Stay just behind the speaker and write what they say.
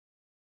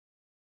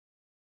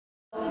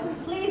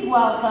Please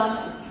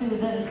welcome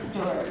Susan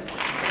Stewart.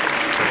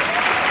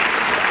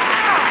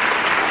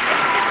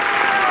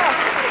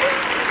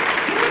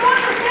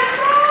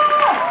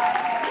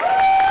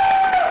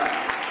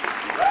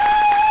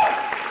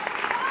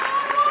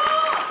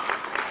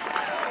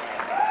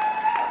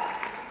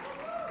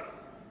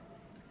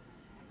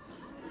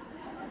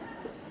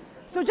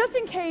 So just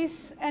in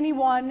case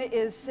anyone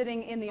is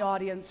sitting in the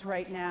audience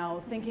right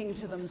now thinking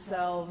to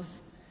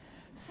themselves,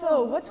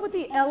 so what's with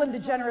the Ellen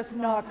DeGeneres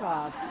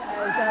knockoff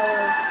as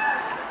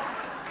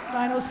our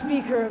final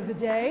speaker of the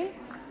day?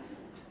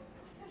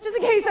 Just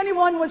in case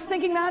anyone was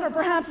thinking that, or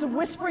perhaps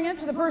whispering it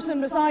to the person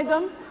beside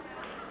them.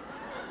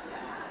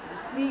 I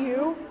see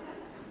you.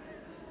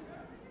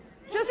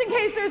 Just in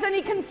case there's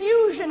any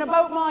confusion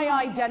about my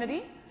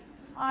identity,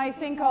 I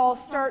think I'll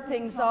start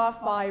things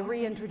off by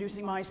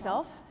reintroducing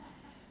myself.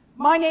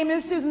 My name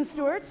is Susan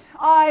Stewart.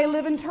 I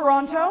live in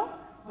Toronto,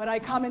 but I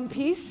come in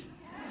peace.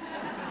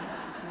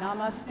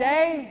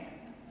 Namaste.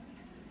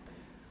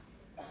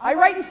 I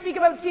write and speak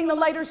about seeing the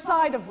lighter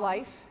side of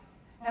life,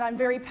 and I'm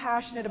very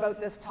passionate about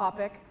this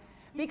topic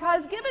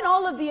because given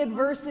all of the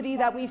adversity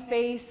that we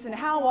face and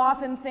how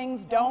often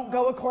things don't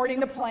go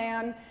according to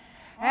plan,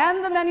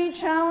 and the many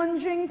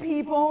challenging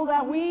people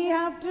that we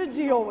have to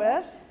deal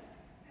with,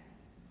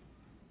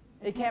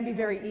 it can be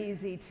very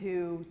easy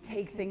to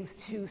take things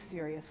too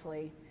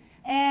seriously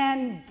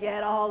and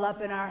get all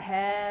up in our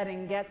head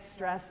and get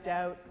stressed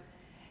out.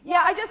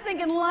 Yeah, I just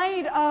think in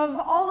light of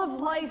all of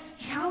life's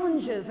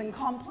challenges and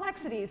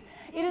complexities,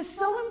 it is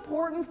so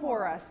important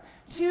for us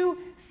to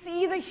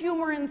see the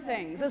humor in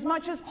things as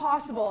much as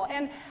possible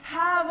and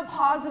have a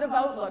positive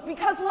outlook.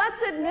 Because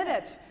let's admit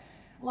it,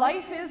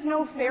 life is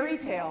no fairy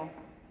tale.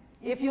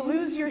 If you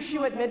lose your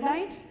shoe at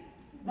midnight,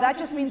 that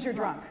just means you're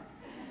drunk.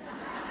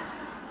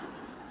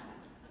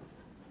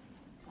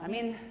 I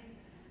mean,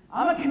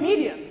 I'm a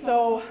comedian,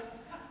 so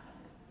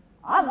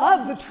I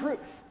love the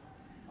truth.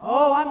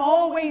 Oh, I'm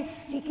always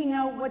seeking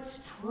out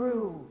what's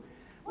true.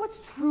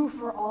 What's true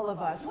for all of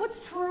us?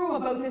 What's true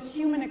about this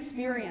human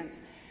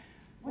experience?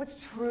 What's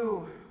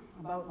true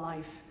about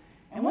life?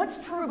 And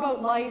what's true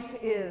about life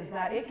is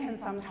that it can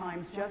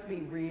sometimes just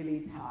be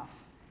really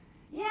tough.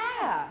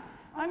 Yeah,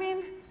 I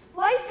mean,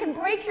 life can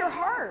break your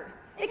heart.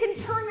 It can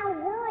turn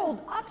your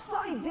world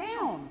upside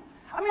down.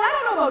 I mean,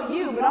 I don't know about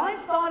you, but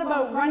I've thought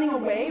about running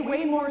away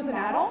way more as an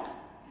adult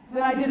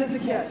than I did as a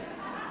kid.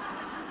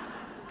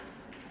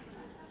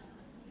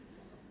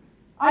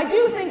 I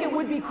do think it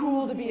would be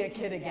cool to be a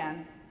kid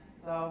again,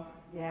 though,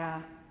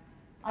 yeah.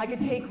 I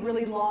could take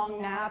really long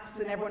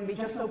naps and everyone would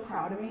be just so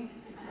proud of me.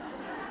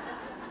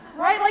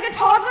 Right? Like a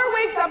toddler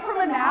wakes up from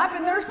a nap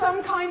and there's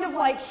some kind of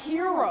like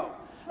hero,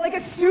 like a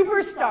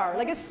superstar,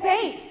 like a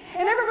saint,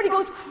 and everybody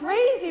goes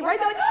crazy, right?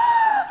 They're like,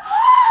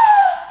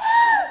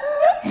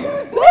 look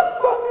who's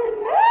up from her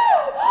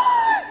nap!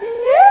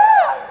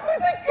 Yeah,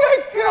 who's a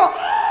good girl?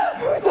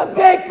 Who's a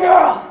big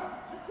girl?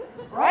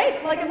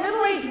 Right? Like a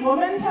middle-aged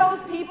woman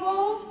tells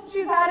people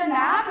she's had a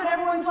nap and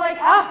everyone's like,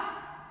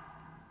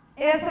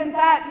 isn't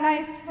that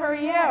nice for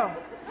you?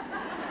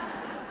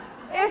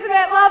 Isn't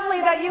it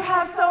lovely that you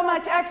have so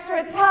much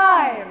extra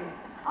time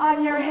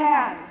on your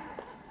hands?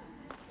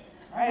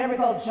 Right?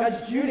 Everybody's all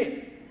Judge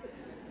Judy.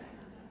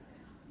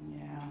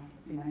 Yeah,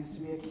 be nice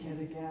to be a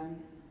kid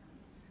again.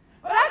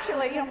 But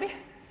actually, you know,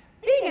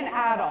 being an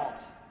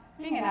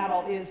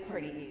adult is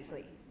pretty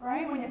easy,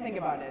 right? When you think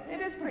about it,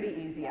 it is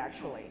pretty easy,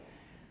 actually.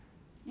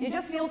 You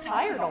just feel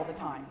tired all the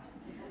time.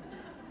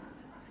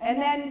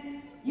 And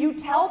then you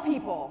tell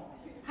people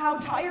how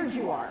tired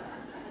you are.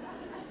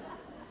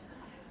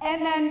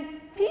 And then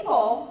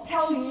people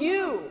tell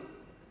you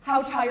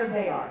how tired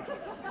they are.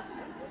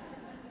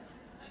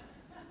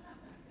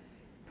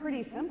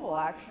 Pretty simple,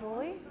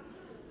 actually.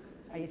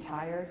 Are you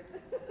tired?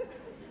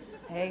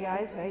 Hey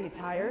guys, hey, you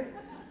tired?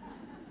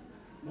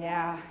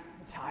 Yeah,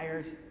 I'm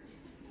tired.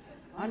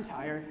 I'm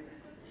tired.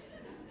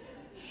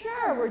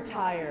 Sure, we're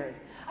tired.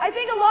 I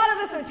think a lot of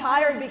us are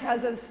tired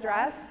because of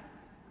stress.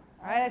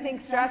 Right? I think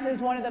stress is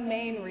one of the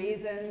main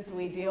reasons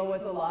we deal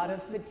with a lot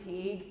of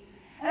fatigue.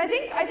 And I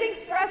think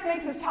stress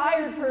makes us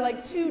tired for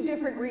like two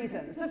different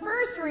reasons. The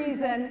first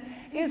reason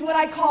is what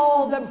I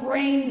call the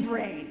brain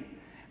drain.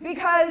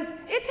 Because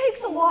it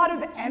takes a lot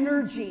of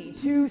energy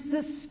to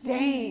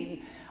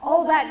sustain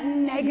all that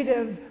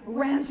negative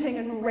ranting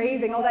and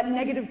raving, all that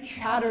negative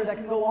chatter that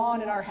can go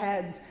on in our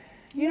heads.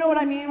 You know what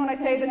I mean when I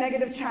say the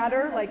negative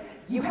chatter? Like,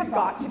 you have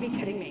got to be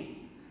kidding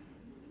me.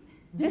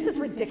 This is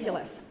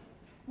ridiculous.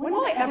 When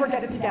will I ever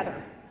get it together?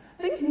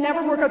 Things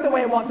never work out the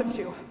way I want them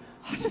to.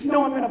 I just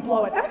know I'm going to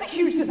blow it. That was a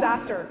huge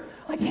disaster.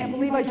 I can't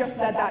believe I just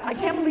said that. I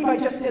can't believe I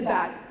just did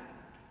that.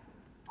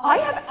 I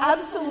have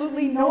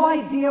absolutely no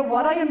idea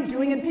what I am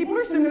doing, and people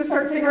are soon going to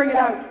start figuring it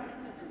out.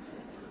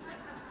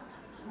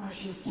 Oh,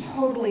 she's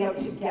totally out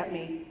to get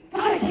me.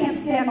 God, I can't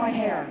stand my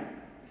hair.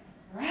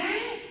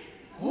 Right?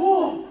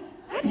 Oh,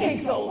 that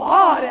takes a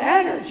lot of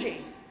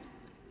energy.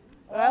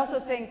 But I also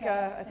think,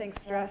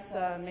 stress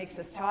makes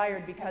us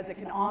tired because it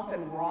can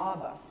often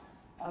rob us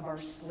of our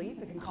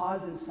sleep. It can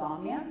cause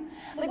insomnia.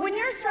 Like when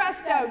you're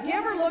stressed out, do you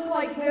ever look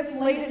like this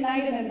late at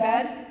night and in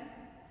bed?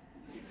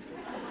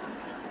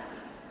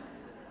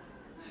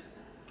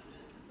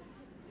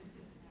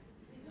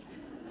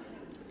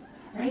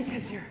 Right,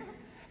 because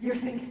you're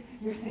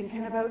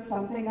thinking about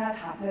something that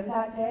happened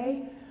that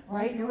day,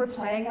 right? You were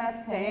playing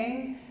that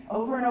thing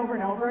over and over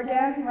and over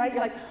again, right?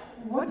 You're like,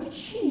 what did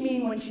she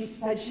mean when she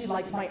said she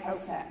liked my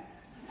outfit?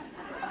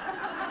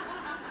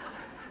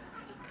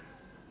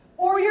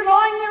 Or you're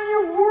lying there and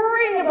you're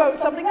worrying about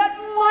something that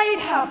might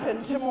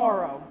happen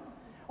tomorrow.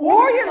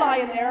 Or you're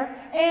lying there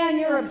and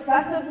you're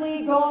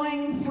obsessively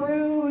going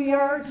through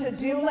your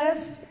to-do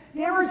list.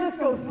 Do you ever just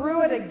go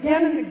through it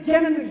again and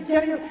again and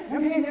again?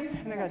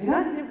 And I gotta do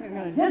that, and I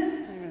gotta do that,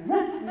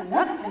 and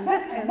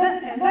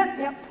that, and that,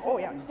 yep, oh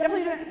yeah,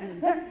 definitely that,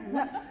 and that, and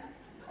that.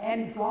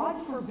 And God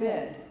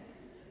forbid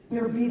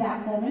there be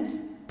that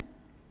moment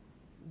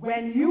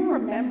when you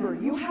remember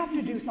you have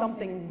to do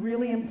something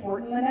really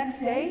important the next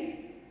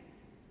day,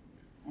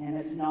 and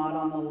it's not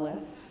on the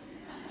list.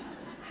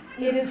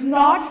 It is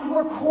not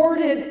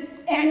recorded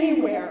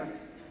anywhere.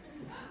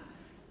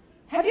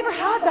 Have you ever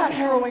had that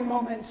harrowing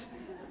moment?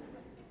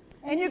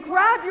 And you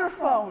grab your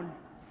phone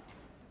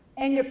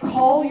and you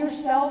call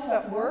yourself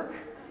at work.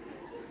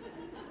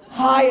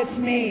 Hi, it's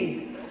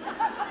me.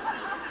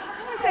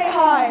 I say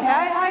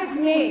hi, it's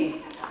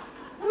me.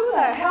 Who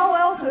the hell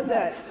else is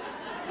it?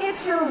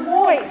 It's your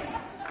voice.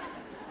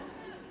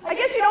 I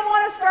guess you don't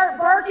want to start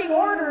barking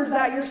orders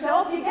at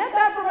yourself. You get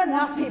that from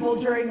enough people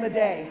during the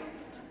day.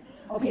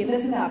 Okay,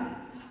 listen up.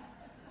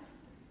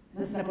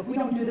 Listen up, if we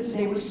don't do this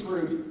today, we're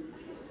screwed.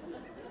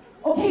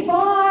 Okay,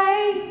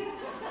 bye.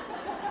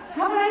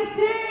 Have a nice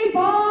day,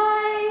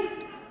 bye.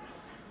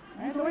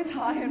 It's always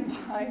hi and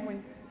bye.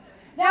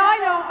 Now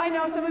I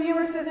know, some of you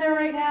are sitting there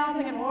right now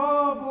thinking,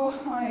 whoa,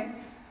 boy,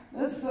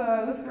 this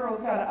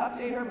girl's got to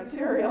update her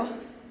material.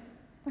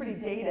 Pretty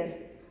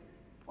dated.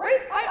 Right?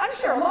 I'm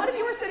sure a lot of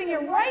you are sitting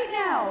here right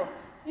now,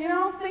 you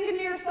know, thinking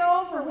to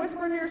yourself or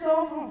whispering to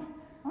yourself, oh,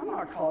 I'm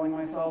not calling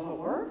myself at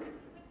work.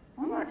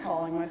 I'm not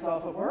calling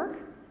myself at work.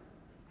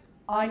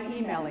 I'm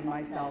emailing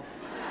myself.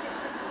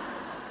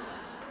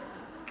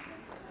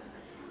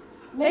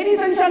 Ladies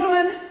and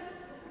gentlemen,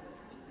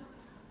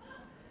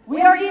 we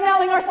are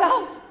emailing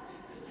ourselves,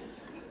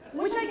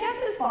 which I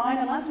guess is fine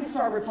unless we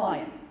start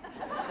replying.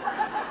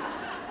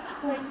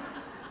 Like,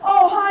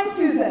 oh, hi,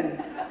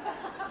 Susan.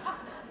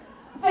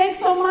 Thanks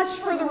so much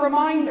for the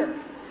reminder.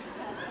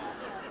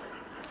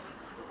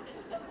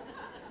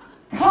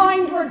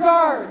 Kind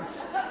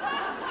regards,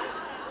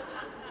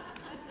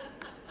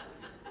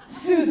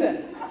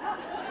 Susan.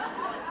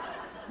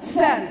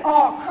 Send.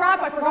 Oh,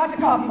 crap, I forgot to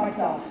copy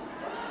myself.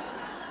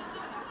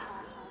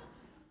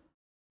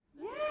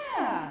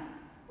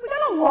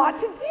 A lot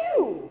to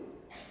do.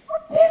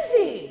 We're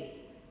busy,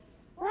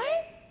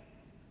 right?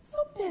 So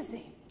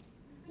busy.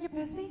 You're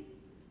busy?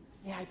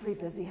 Yeah, I'm pretty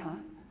busy, huh?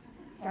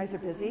 You guys are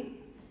busy?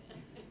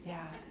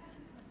 Yeah,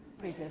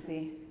 pretty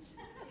busy.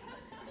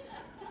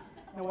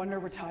 No wonder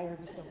we're tired,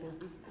 we're so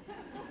busy.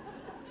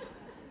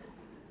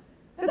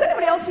 Does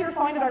anybody else here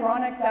find it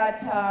ironic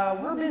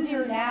that we're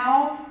busier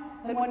now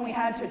than when we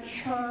had to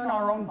churn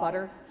our own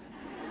butter?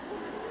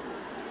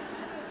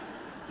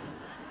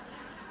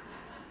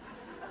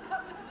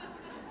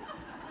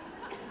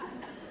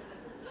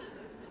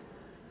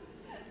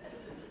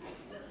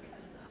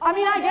 I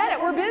mean, I get it,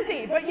 we're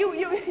busy, but you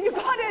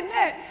gotta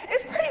admit,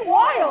 it's pretty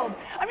wild.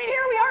 I mean,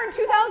 here we are in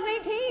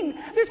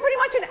 2018. There's pretty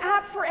much an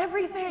app for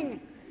everything.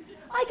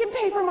 I can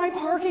pay for my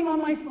parking on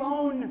my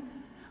phone.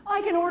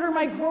 I can order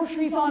my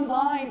groceries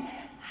online.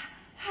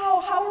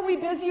 How are we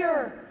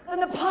busier than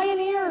the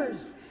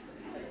pioneers?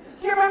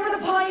 Do you remember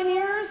the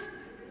pioneers?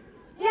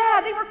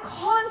 Yeah, they were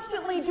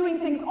constantly doing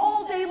things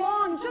all day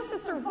long just to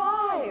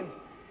survive.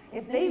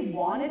 If they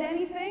wanted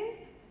anything,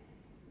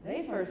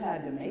 they first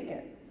had to make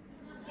it.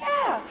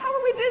 Yeah, how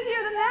are we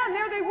busier than that? And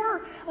there they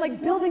were,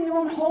 like building their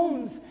own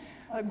homes,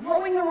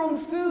 growing their own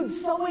food,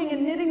 sewing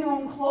and knitting their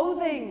own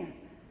clothing.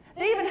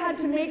 They even had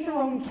to make their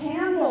own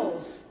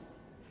candles.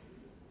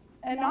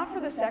 And not for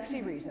the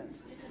sexy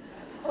reasons.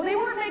 Oh, they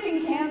weren't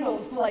making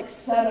candles to like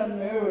set a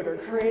mood or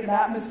create an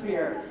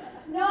atmosphere.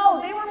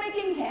 No, they were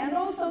making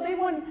candles so they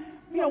wouldn't,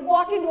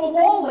 walk into a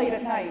wall late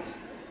at night.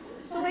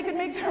 So they could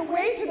make their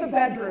way to the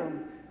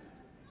bedroom.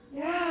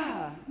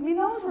 Yeah, I mean,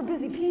 those were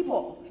busy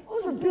people.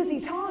 Those were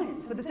busy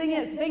times. But the thing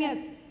is,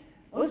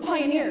 those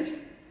pioneers,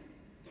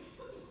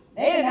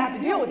 they didn't have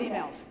to deal with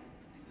emails.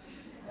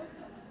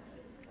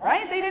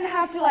 Right? They didn't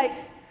have to,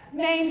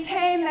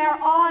 maintain their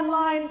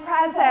online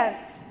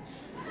presence.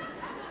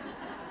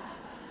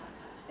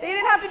 They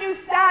didn't have to do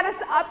status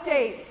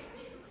updates.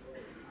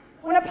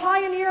 When a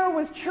pioneer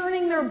was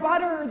churning their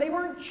butter, they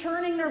weren't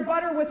churning their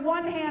butter with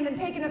one hand and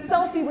taking a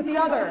selfie with the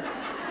other.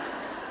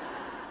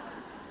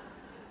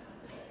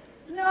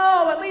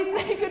 No, at least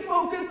they could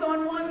focus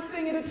on one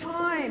thing at a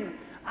time.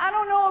 I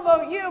don't know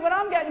about you, but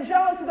I'm getting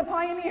jealous of the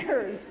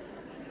pioneers.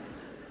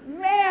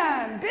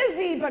 Man,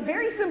 busy but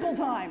very simple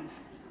times.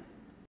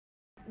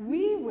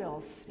 We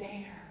will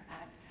stare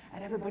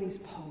at everybody's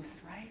posts,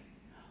 right?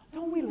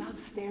 Don't we love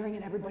staring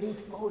at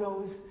everybody's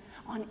photos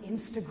on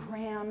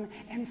Instagram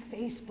and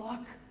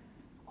Facebook?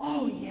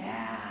 Oh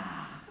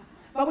yeah.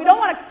 But we don't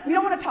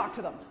want to talk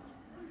to them.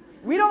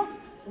 We don't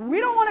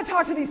want to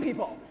talk to these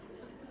people.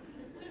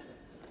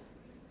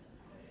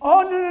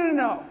 Oh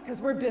no,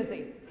 because we're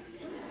busy.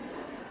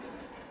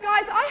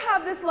 Guys, I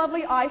have this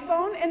lovely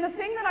iPhone, and the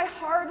thing that I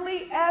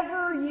hardly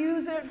ever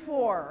use it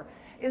for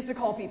is to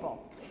call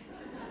people.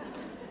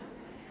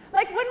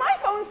 Like, when my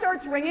phone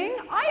starts ringing,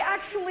 I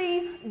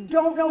actually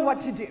don't know what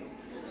to do.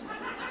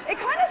 It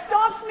kind of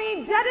stops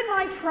me dead in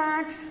my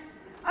tracks.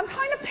 I'm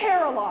kind of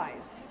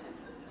paralyzed.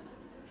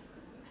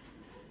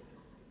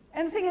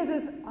 And the thing is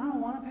I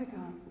don't want to pick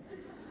up.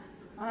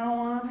 I don't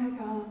want to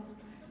pick up,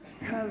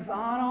 because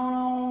I don't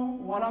know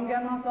what I'm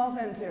getting myself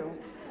into.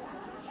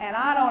 And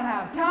I don't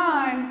have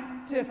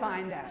time to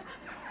find out.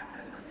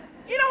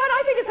 You know what?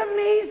 I think it's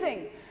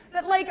amazing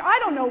that, like, I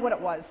don't know what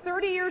it was,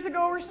 30 years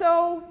ago or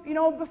so, you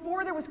know,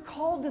 before there was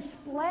call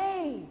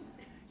display.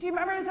 Do you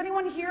remember, is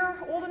anyone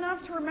here old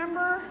enough to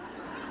remember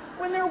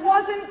when there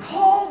wasn't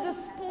call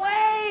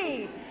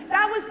display?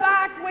 That was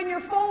back when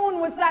your phone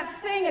was that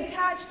thing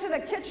attached to the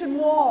kitchen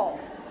wall.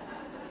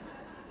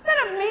 Isn't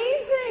that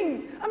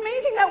amazing?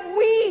 Amazing that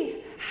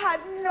we had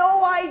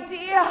no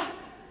idea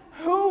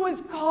who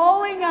was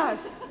calling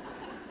us.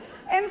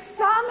 And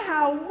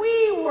somehow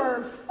we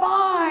were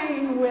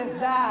fine with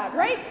that,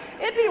 right?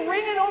 It'd be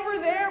ringing over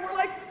there. We're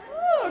like,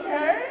 oh,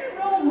 okay,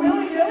 real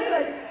willy-nilly,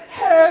 like,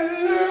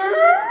 hello?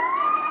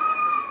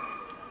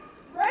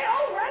 Right?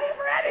 All ready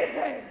for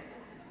anything.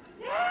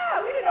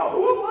 Yeah, we didn't know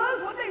who it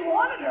was, what they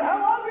wanted, or how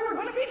long we were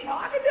going to be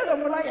talking to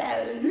them. We're like,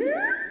 hello?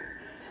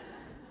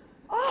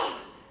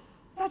 Oh,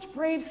 such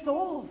brave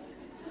souls.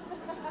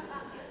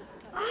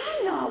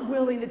 I'm not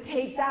willing to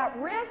take that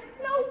risk.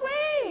 No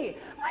way.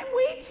 I'm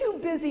way too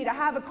busy to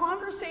have a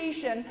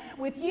conversation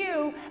with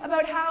you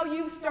about how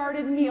you've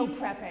started meal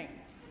prepping.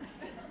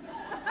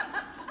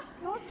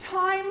 No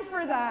time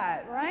for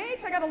that, right?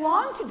 I got a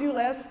long to-do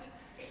list.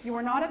 You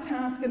are not a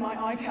task in my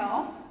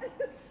iCal,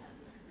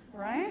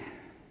 right?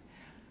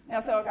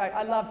 Yeah, so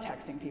I love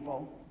texting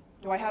people.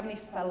 Do I have any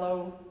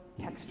fellow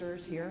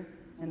texters here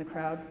in the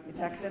crowd? You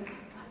texting?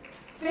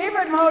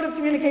 Favorite mode of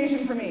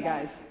communication for me,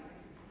 guys.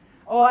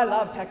 Oh, I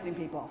love texting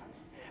people.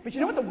 But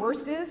you know what the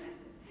worst is?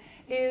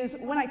 Is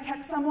when I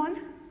text someone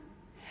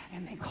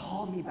and they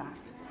call me back.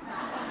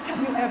 Have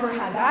you ever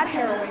had that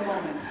harrowing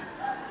moment?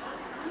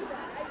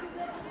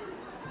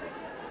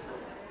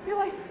 You're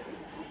like,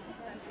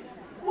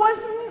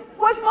 was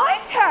my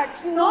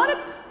text not a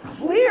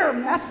clear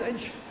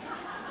message?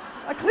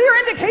 A clear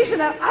indication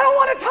that I don't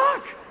want to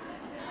talk?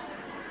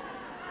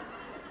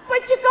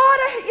 But you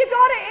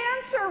gotta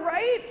answer,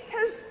 right?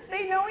 Because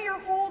they know you're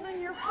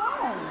holding your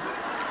phone.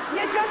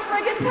 You just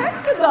friggin'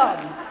 texted them.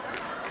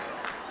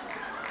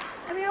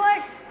 And you're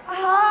like,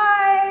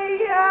 hi,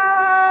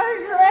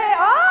 great.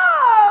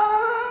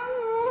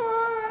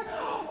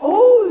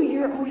 Oh,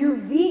 you're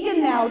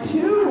vegan now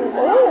too.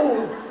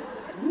 Oh,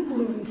 I'm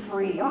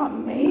gluten-free.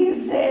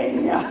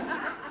 Amazing.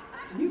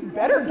 You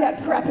better get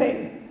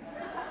prepping.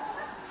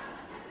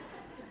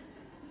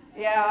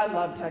 Yeah, I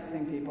love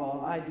texting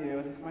people. I do.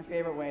 It's my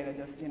favorite way to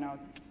just,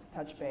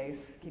 touch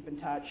base, keep in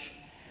touch.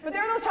 But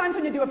there are those times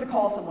when you do have to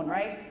call someone,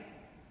 right?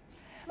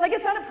 Like,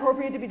 it's not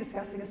appropriate to be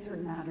discussing a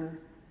certain matter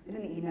in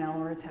an email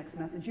or a text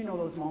message. You know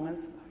those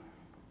moments.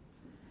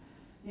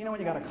 You know when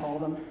you gotta call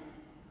them.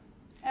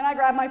 And I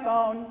grab my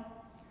phone,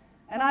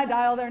 and I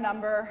dial their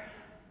number,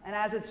 and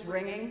as it's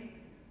ringing,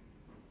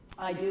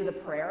 I do the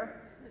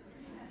prayer.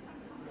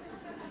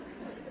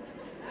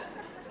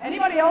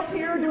 Anybody else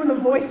here doing the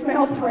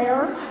voicemail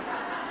prayer?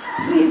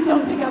 Please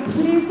don't pick up,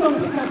 please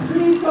don't pick up,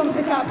 please don't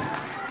pick up.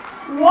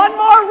 One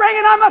more ring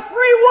and I'm a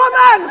free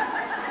woman!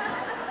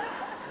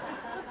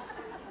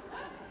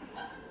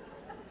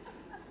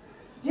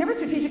 Do you ever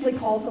strategically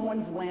call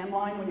someone's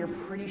landline when you're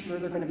pretty sure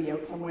they're going to be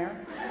out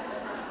somewhere?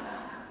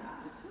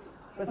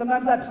 But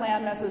sometimes that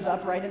plan messes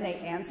up, right? And they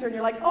answer and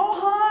you're like, oh,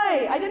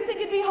 hi, I didn't think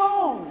you'd be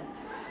home.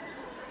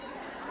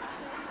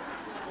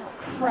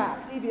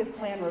 Crap, devious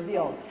plan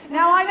revealed.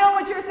 Now I know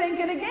what you're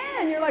thinking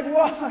again. You're like,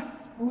 whoa,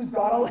 who's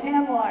got a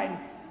landline?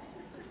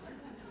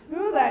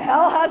 Who the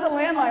hell has a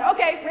landline?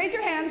 Okay, raise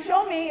your hands,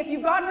 show me. If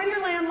you've gotten rid of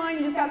your landline,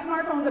 you just got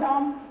smartphones at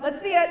home.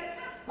 Let's see it.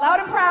 Loud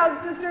and proud,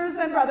 sisters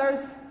and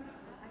brothers.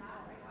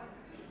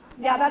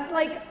 Yeah, that's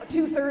like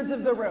 2/3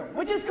 of the room,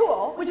 which is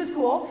cool. But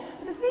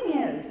the thing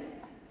is,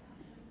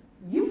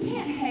 you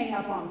can't hang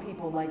up on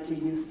people like you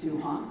used to,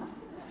 huh?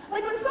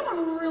 Like when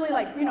someone really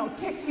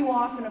ticks you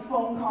off in a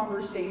phone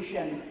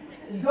conversation,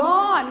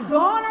 gone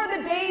are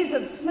the days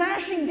of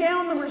smashing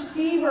down the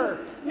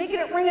receiver, making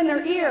it ring in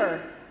their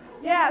ear.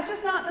 Yeah, it's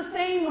just not the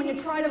same when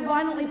you try to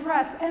violently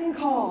press end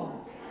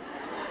call.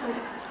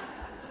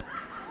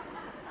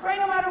 Right,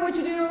 no matter what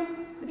you do,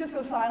 it just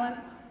goes silent.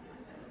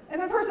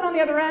 And the person on the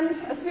other end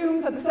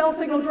assumes that the cell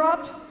signal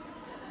dropped,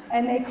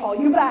 and they call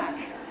you back.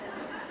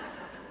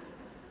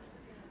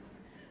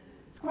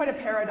 It's quite a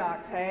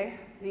paradox, hey?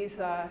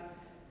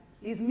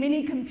 These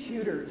mini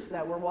computers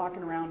that we're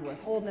walking around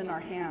with, holding in our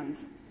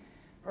hands.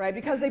 right?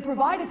 Because they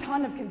provide a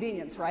ton of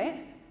convenience,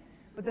 right?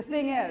 But the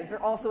thing is,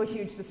 they're also a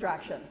huge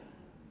distraction.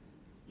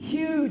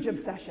 Huge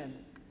obsession.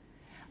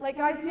 Like,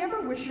 guys, do you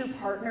ever wish your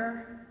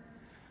partner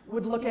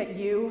would look at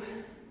you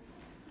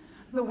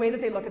the way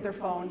that they look at their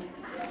phone?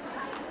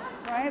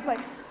 Right? It's like,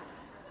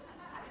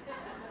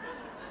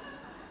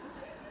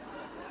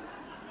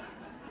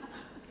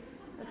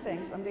 just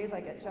saying, some days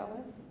I get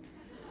jealous.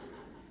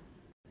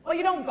 Well,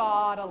 you don't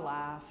gotta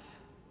laugh.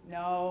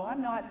 No,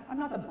 I'm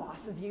not the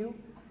boss of you.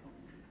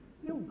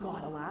 You don't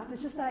gotta laugh.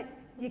 It's just that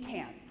you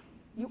can.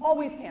 You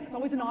always can. It's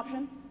always an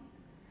option.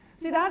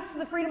 See, that's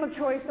the freedom of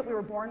choice that we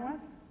were born with.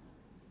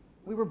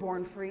 We were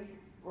born free.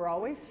 We're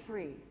always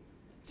free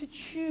to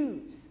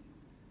choose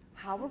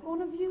how we're going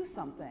to view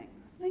something,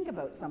 think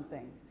about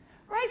something.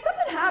 Right?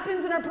 Something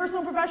happens in our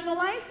personal and professional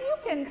life, you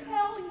can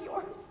tell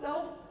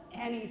yourself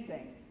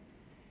anything.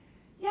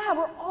 Yeah,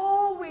 we're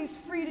always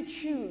free to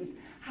choose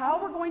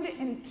how we're going to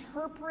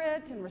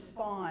interpret and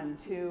respond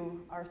to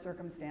our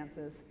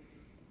circumstances.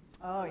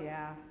 Oh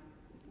yeah,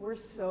 we're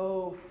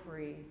so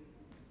free.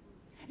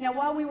 Now,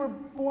 while we were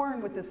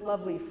born with this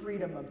lovely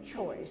freedom of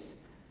choice,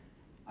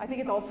 I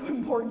think it's also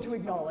important to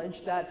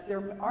acknowledge that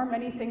there are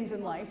many things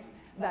in life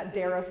that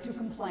dare us to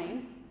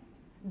complain,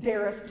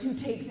 dare us to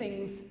take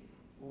things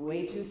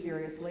way too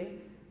seriously,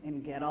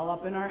 and get all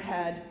up in our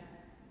head,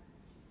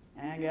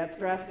 and get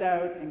stressed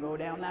out, and go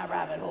down that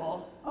rabbit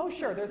hole. Oh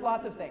sure, there's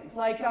lots of things.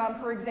 Like,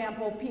 for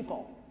example,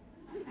 people.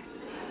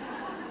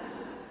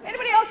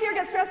 Anybody else here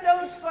get stressed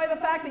out by the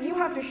fact that you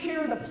have to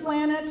share the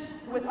planet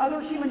with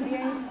other human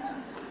beings?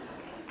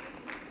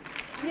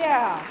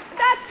 Yeah,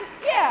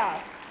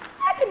 that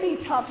can be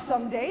tough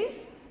some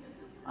days.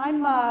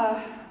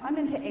 I'm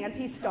into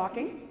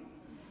anti-stalking.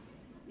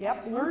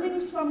 Yep,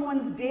 learning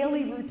someone's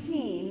daily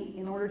routine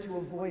in order to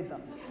avoid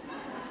them.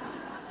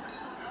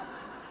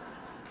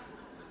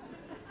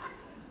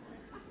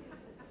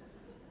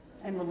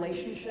 And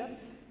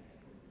relationships.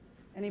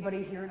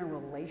 Anybody here in a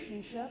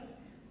relationship?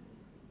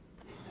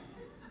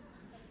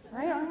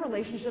 Right? Aren't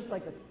relationships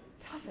like the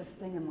toughest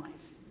thing in life?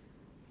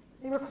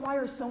 They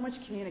require so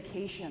much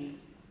communication,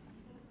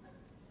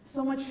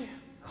 so much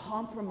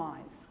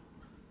compromise.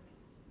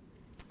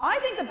 I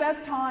think the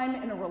best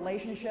time in a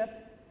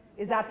relationship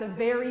is at the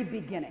very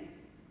beginning,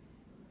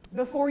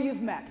 before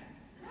you've met,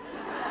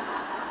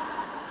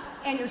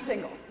 and you're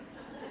single.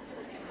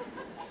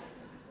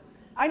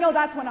 I know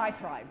that's when I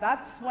thrive.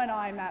 That's when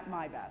I'm at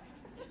my best.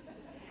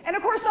 And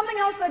of course, something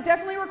else that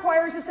definitely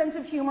requires a sense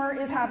of humor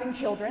is having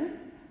children.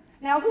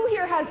 Now, who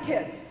here has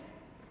kids?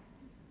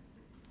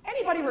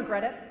 Anybody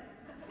regret it?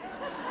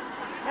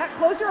 Yeah,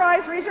 close your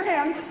eyes, raise your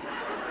hands.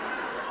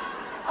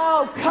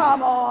 Oh,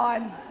 come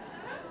on.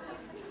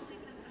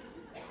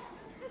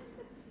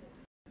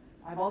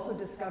 I've also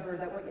discovered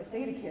that what you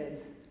say to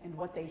kids and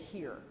what they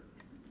hear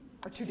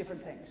are two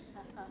different things.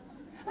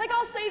 Like,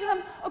 I'll say to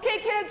them, okay,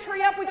 kids,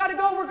 hurry up, we gotta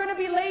go, we're gonna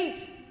be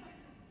late.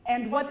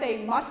 And what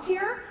they must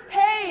hear,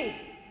 hey,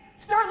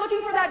 start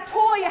looking for that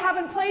toy you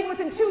haven't played with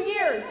in 2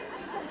 years.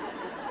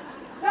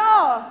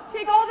 No,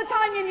 take all the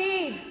time you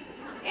need.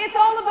 It's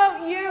all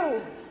about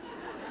you.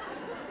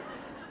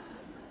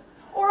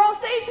 Or I'll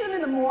say to them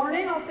in the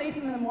morning,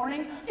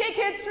 okay,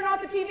 kids, turn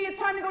off the TV, it's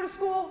time to go to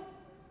school.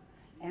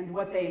 And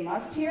what they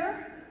must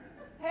hear,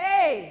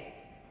 hey,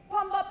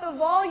 pump up the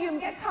volume,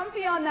 get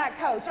comfy on that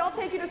couch. I'll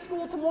take you to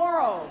school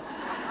tomorrow.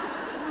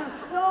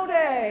 Snow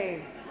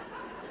day.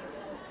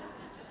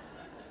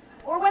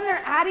 Or when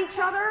they're at each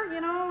other,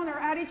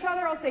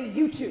 I'll say,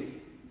 you two,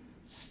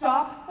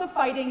 stop the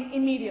fighting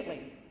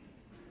immediately.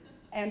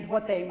 And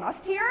what they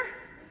must hear,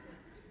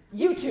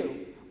 you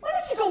two, why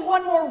don't you go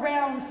one more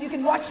round so you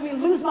can watch me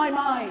lose my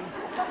mind?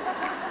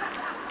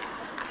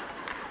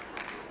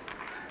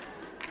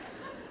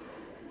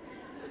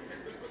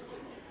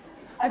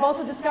 I've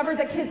also discovered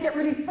that kids get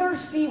really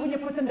thirsty when you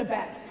put them to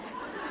bed.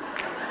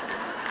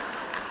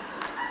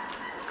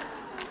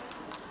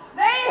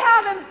 They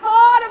haven't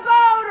thought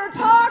about or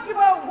talked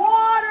about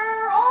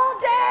water all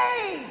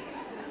day.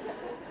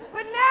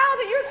 But now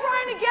that you're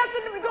trying to get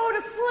them to go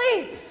to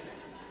sleep,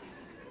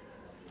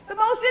 the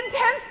most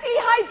intense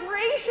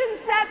dehydration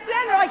sets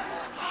in. They're like,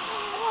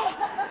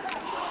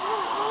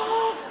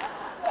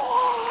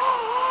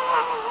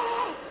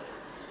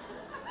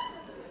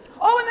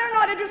 oh, and they're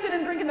not interested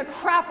in drinking the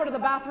crap out of the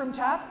bathroom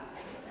tap.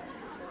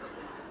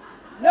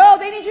 No,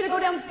 they need you to go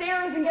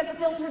downstairs and get the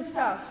filtered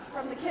stuff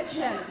from the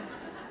kitchen.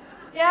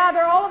 Yeah,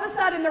 they're all of a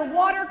sudden, they're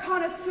water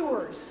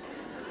connoisseurs.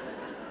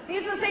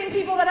 These are the same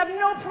people that have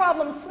no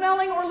problem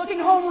smelling or looking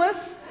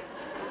homeless,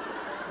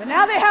 but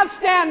now they have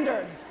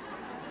standards.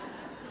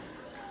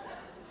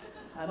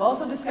 I've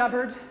also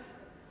discovered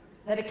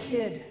that a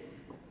kid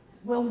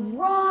will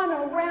run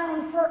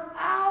around for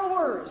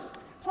hours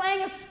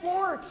playing a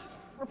sport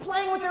or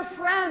playing with their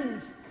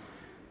friends,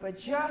 but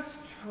just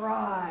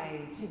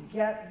try to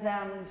get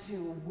them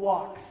to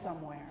walk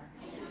somewhere.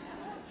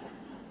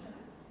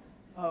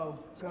 Oh,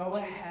 go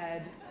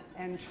ahead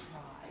and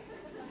try.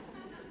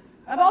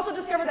 I've also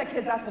discovered that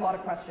kids ask a lot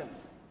of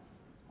questions.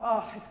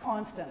 Oh, it's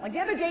constant. Like the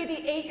other day,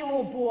 the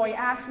 8-year-old boy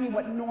asked me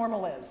what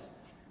normal is.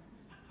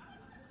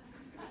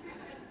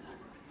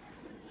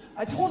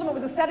 I told him it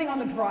was a setting on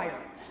the dryer.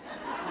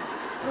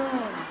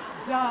 Boom,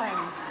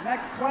 done.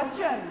 Next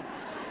question.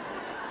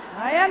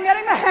 I am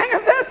getting the hang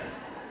of this.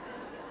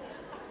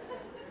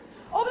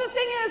 Oh, but the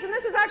thing is, and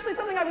this is actually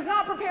something I was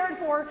not prepared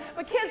for,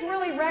 but kids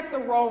really wreck the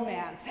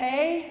romance,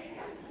 hey?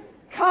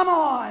 Come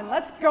on,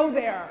 let's go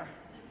there.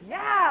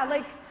 Yeah,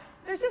 like,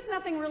 there's just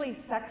nothing really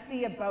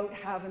sexy about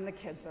having the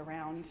kids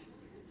around.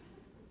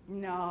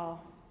 No,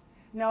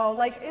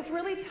 like, it's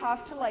really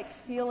tough to, like,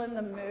 feel in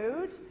the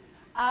mood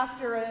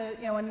after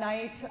a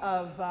night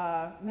of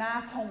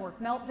math homework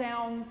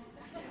meltdowns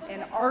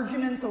and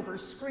arguments over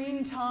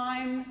screen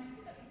time.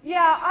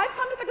 Yeah, I've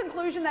come to the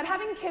conclusion that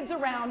having kids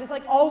around is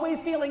like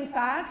always feeling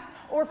fat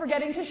or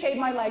forgetting to shave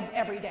my legs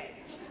every day.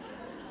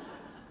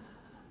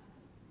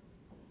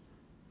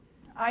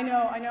 I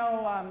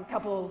know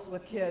couples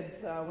with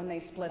kids, when they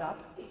split up,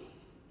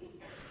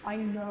 I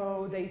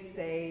know they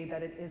say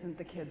that it isn't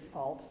the kid's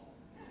fault.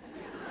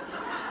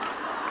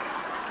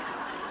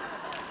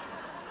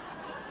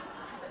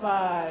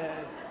 But,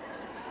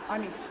 I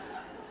mean,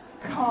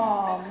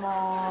 come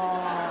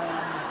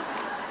on.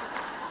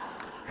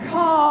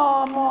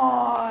 Come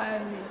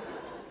on.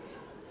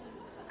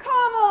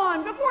 Come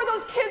on. Before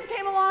those kids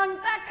came along,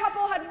 that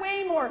couple had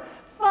way more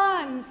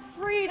fun,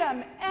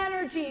 freedom,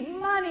 energy,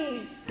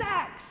 money,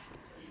 sex.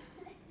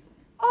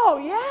 Oh,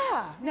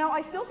 yeah. Now,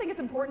 I still think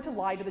it's important to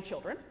lie to the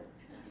children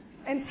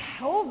and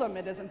tell them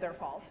it isn't their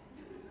fault.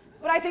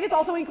 But I think it's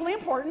also equally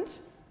important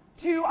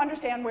to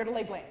understand where to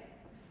lay blame.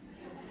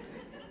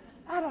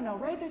 I don't know,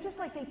 right? They're just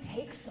like, they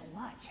take so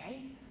much, eh?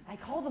 I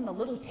call them the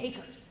little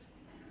takers.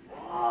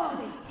 Oh,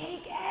 they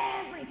take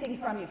everything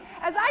from you.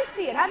 As I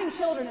see it, having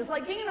children is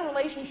like being in a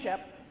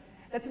relationship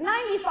that's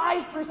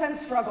 95%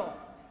 struggle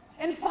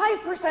and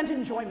 5%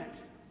 enjoyment.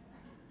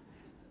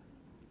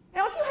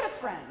 Now, if you had a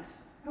friend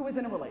who was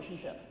in a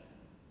relationship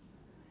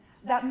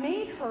that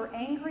made her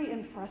angry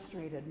and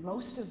frustrated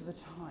most of the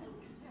time,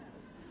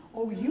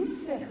 oh, you'd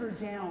sit her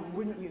down,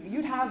 wouldn't you?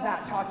 You'd have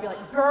that talk, be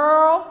like,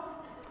 girl,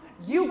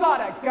 you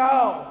gotta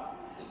go.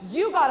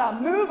 You gotta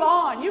move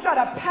on. You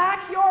gotta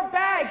pack your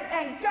bags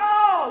and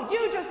go.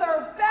 You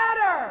deserve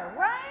better,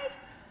 right?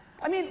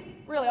 I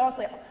mean, really,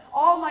 honestly,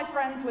 all my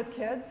friends with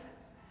kids,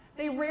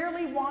 they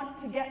rarely want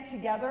to get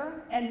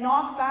together and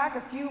knock back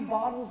a few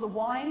bottles of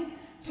wine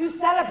to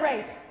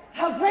celebrate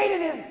how great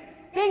it is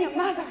being a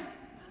mother.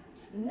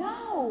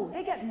 No,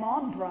 they get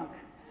mom drunk.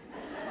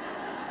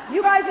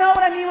 You guys know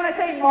what I mean when I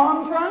say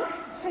mom drunk?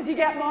 Because you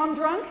get mom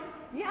drunk?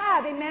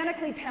 Yeah, they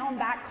manically pound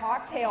back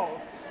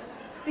cocktails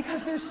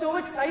because they're so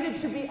excited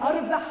to be out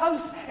of the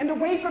house and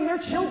away from their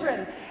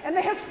children. And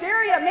the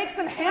hysteria makes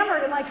them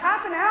hammered in like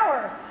half an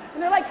hour.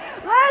 And they're like,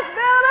 let's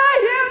build a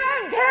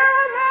human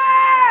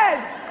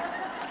pyramid!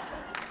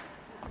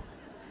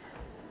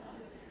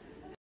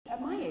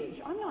 At my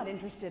age, I'm not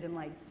interested in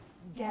like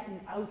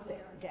getting out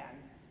there again.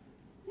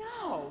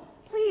 No,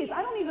 please,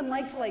 I don't even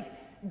like to like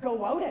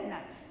go out at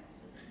night.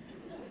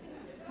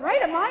 Right,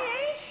 at my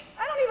age,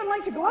 I don't even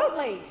like to go out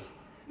late.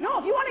 No,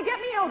 if you want to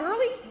get me out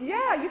early,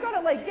 yeah, you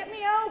gotta like get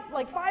me out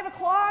like 5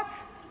 o'clock,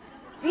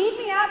 feed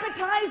me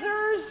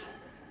appetizers,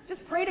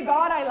 just pray to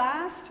God I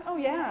last. Oh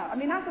yeah, I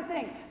mean that's the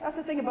thing. That's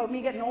the thing about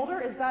me getting older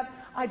is that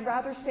I'd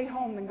rather stay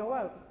home than go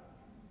out.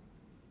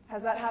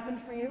 Has that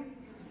happened for you?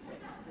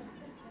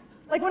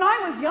 Like when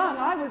I was young,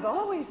 I was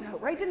always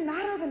out, right? Didn't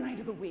matter the night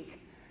of the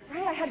week,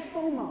 right? I had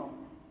FOMO.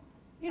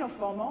 You know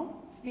FOMO,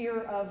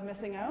 fear of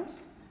missing out.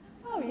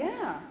 Oh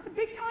yeah,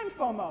 big time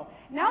FOMO.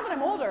 Now that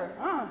I'm older,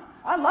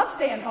 I love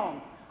staying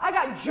home. I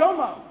got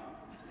JOMO.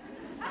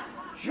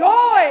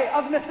 Joy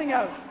of missing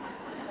out.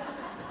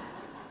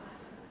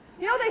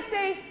 You know they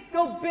say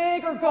go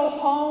big or go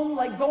home,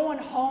 like going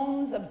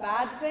home's a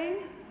bad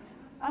thing?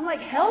 I'm like,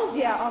 hell's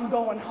yeah, I'm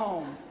going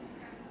home.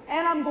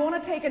 And I'm going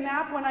to take a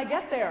nap when I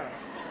get there.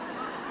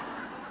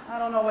 I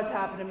don't know what's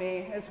happened to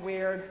me, it's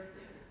weird.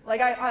 Like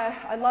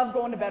I love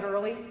going to bed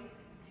early.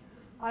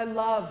 I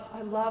love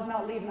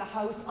not leaving the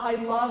house. I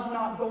love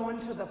not going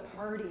to the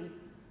party.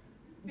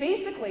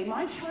 Basically,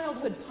 my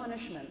childhood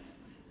punishments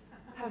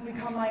have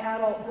become my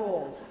adult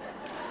goals.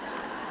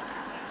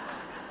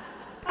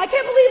 I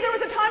can't believe there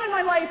was a time in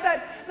my life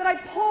that I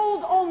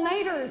pulled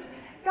all-nighters.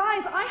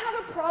 Guys, I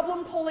have a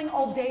problem pulling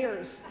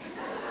all-dayers.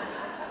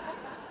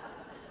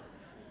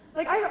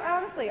 Like,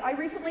 honestly, I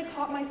recently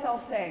caught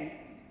myself saying,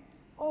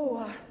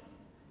 oh,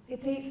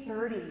 it's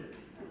 8:30.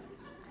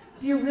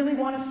 Do you really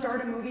want to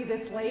start a movie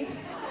this late?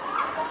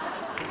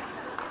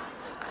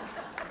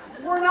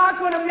 We're not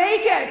going to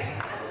make it.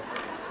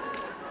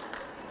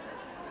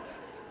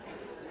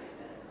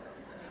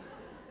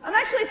 I'm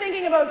actually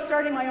thinking about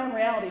starting my own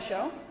reality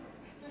show.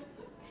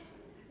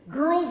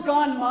 Girls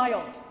Gone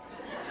Mild.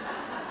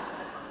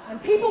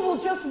 And people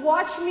will just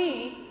watch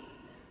me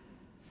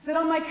sit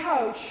on my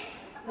couch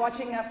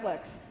watching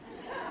Netflix.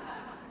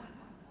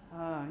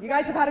 You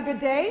guys have had a good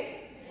day?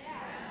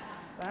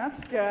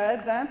 That's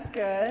good, that's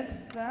good,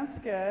 that's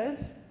good.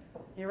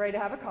 You're ready to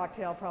have a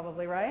cocktail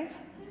probably, right?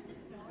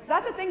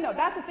 That's the thing though,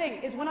 that's the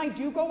thing, is when I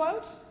do go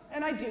out,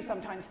 and I do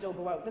sometimes still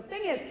go out, the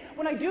thing is,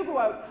 when I do go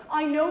out,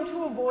 I know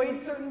to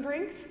avoid certain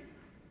drinks,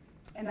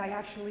 And I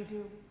actually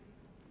do.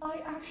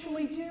 I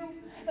actually do.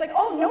 It's like,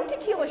 oh, no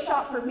tequila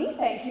shot for me,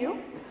 thank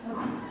you.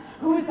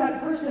 Who is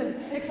that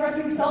person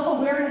expressing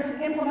self-awareness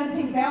and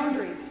implementing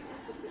boundaries?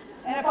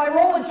 And if I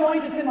roll a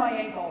joint, it's in my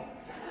ankle.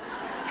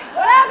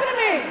 What happened to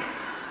me?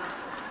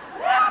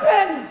 What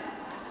happened?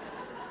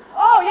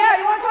 Oh yeah,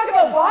 you want to talk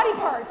about body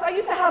parts? I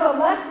used to have a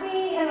left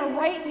knee and a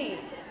right knee.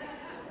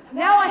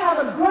 Now I have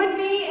a good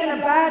knee and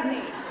a bad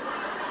knee.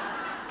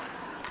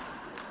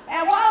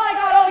 And while I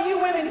got all you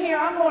women here,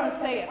 I'm going to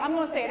say it. I'm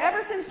going to say it.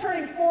 Ever since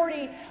turning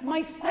 40,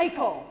 my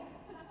cycle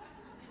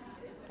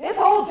is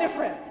all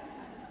different.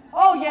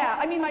 Oh yeah,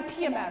 I mean my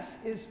PMS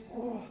is,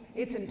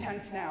 it's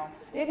intense now.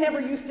 It never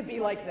used to be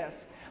like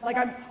this. Like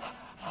I'm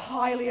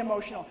highly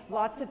emotional,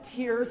 lots of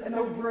tears and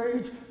the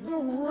rage.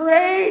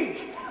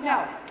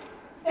 Now,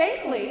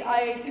 thankfully,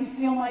 I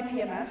conceal my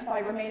PMS by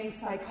remaining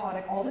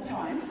psychotic all the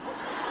time.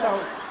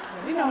 So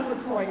nobody knows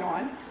what's going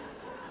on.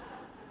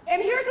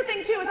 And here's the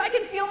thing too, is I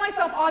can feel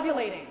myself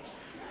ovulating.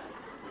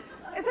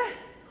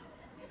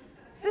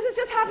 This has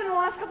just happened in the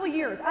last couple of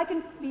years. I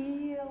can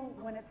feel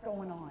when it's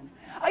going on.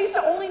 I used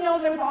to only know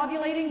that I was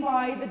ovulating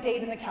by the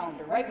date in the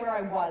calendar, right where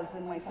I was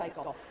in my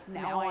cycle.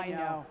 Now I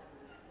know.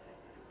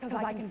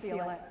 Because I can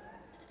feel it.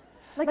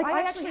 Like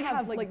I actually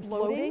have like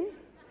bloating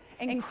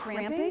and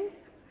cramping.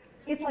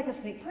 It's like a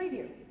sneak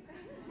preview.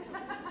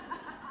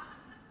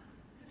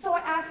 So I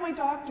asked my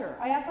doctor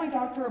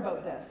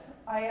about this.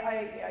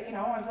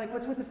 I was like,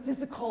 what's with the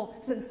physical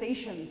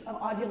sensations of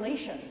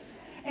ovulation?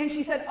 And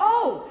she said,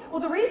 oh, well,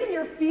 the reason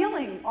you're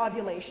feeling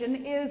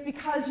ovulation is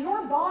because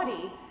your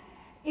body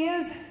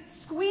is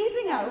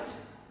squeezing out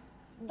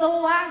the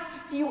last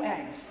few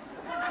eggs.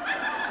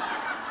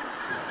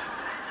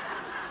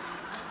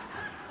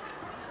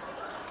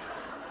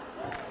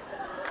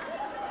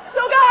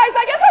 So guys,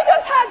 I guess I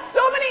just had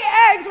so many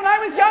eggs when I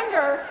was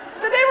younger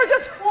that they were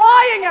just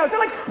flying out. They're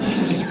like,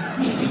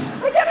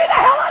 get me the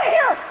hell out of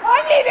here!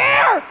 I need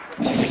air!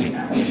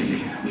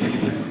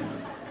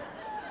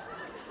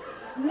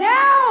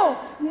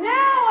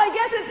 Now I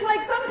guess it's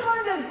like some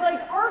kind of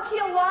like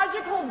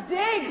archaeological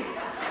dig.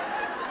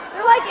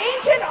 They're like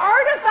ancient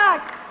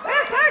artifacts.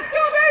 It's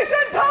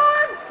excavation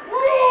time!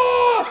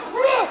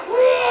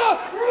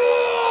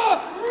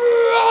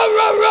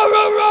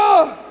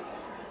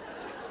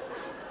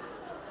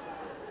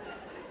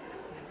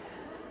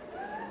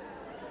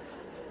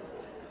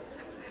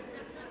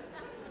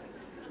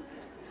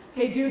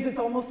 Okay, dudes, it's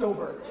almost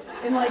over.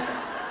 And like,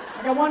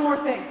 I got one more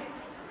thing.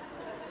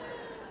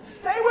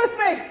 Stay with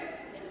me!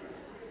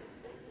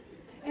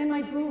 And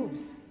my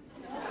boobs.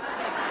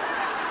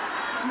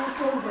 Almost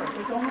over.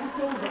 It's almost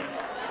over.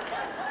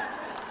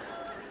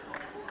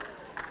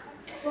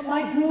 But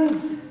my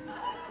boobs,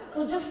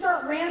 they'll just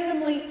start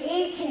randomly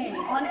aching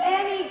on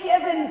any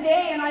given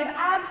day, and I have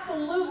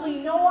absolutely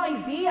no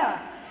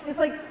idea. It's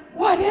like,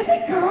 what is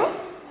it, girl?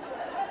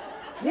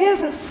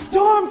 Is a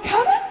storm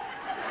coming?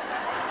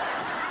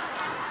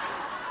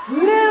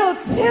 Little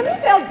Timmy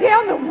fell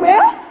down the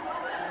well?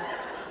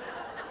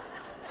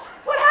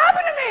 What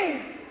happened to me?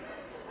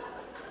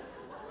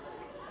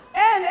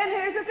 And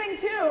here's the thing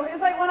too,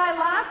 is like when I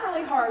laugh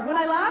really hard,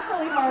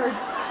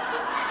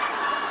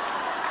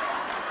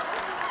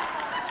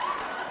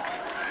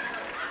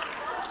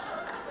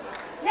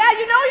 yeah,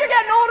 you know you're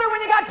getting older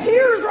when you got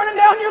tears running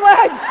down your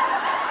legs.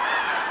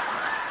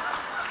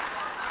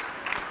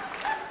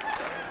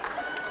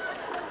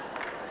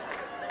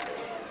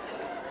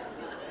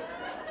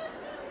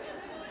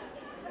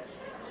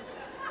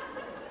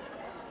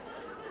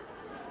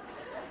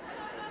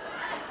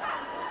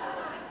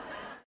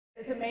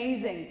 It's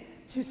amazing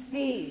to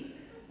see,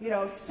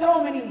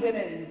 so many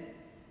women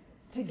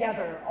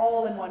together,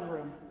 all in one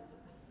room.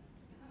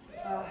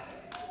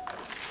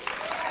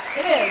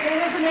 It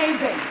is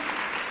amazing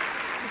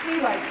to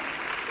see like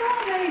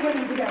so many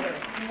women together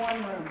in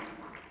one room.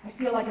 I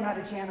feel like I'm at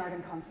a Jan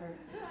Arden concert.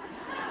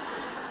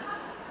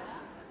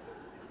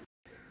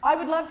 I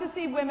would love to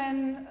see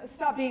women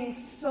stop being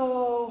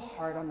so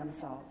hard on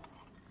themselves.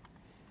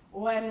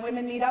 When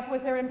women meet up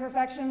with their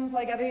imperfections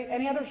like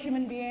any other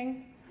human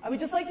being, I would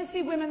just like to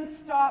see women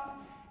stop,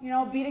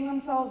 beating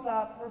themselves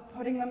up or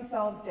putting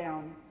themselves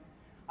down.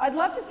 I'd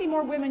love to see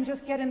more women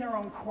just get in their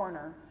own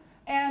corner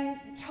and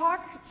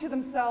talk to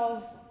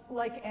themselves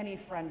like any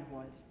friend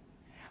would.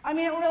 I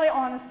mean, really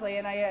honestly,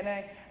 and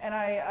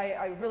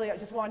I really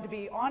just wanted to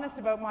be honest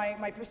about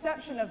my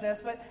perception of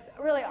this, but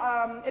really,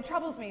 it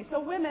troubles me.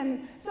 So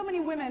many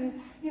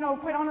women,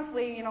 quite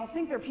honestly,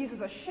 think they're pieces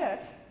of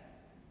shit.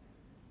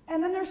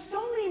 And then there's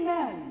so many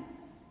men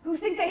who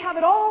think they have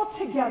it all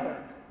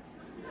together.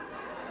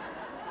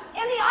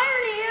 And the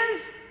irony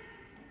is,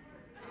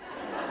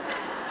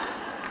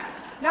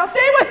 now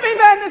stay with me,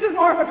 men, this is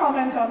more of a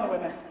comment on the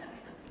women.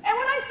 And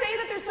when I say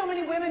that there's so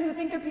many women who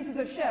think they're pieces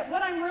of shit,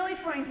 what I'm really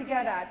trying to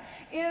get at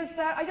is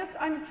that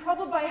I'm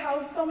troubled by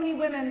how so many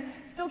women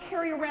still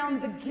carry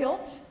around the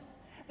guilt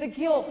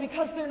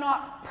because they're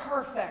not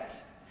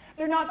perfect.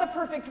 They're not the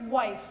perfect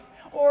wife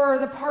or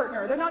the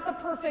partner. They're not the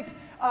perfect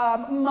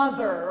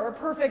mother or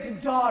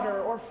perfect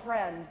daughter or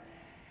friend.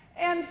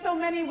 And so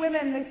many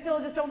women, they still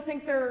just don't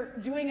think they're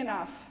doing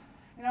enough.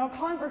 You know,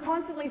 we're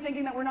constantly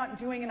thinking that we're not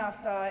doing enough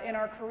in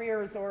our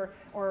careers or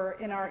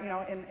in our,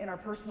 in our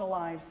personal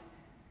lives.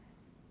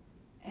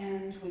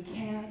 And we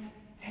can't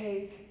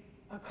take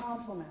a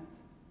compliment.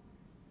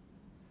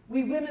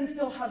 We women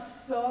still have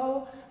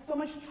so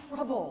much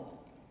trouble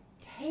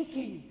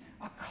taking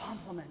a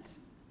compliment.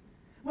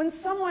 When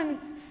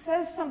someone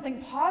says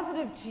something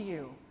positive to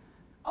you,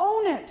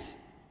 own it.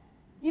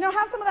 You know,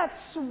 have some of that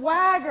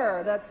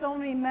swagger that so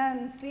many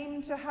men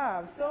seem to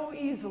have so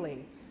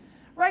easily.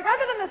 Right?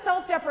 Rather than the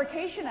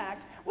self-deprecation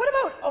act, what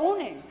about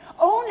owning?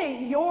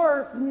 Owning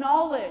your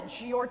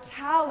knowledge, your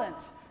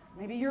talent,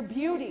 maybe your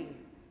beauty.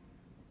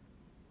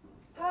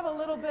 Have a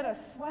little bit of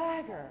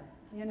swagger,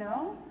 you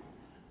know?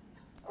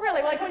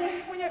 Really, like when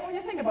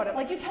you think about it,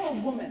 like you tell a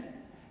woman,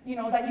 you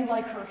know, that you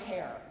like her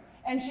hair,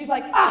 and she's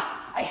like,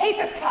 ah, I hate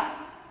this cut.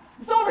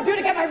 I'm so overdue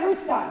to get my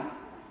roots done.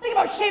 Think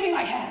about shaving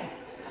my head.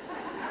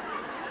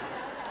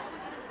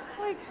 It's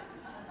like,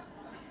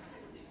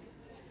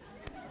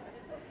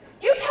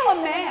 you tell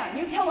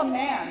a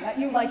man that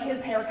you like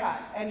his haircut,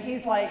 and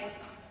he's like,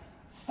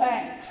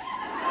 thanks.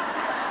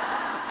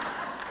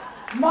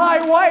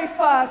 My wife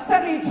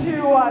sent me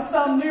to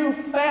some new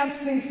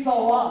fancy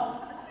salon.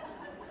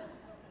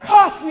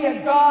 Cost me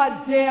a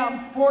goddamn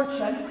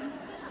fortune,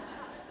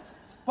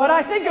 but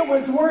I think it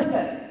was worth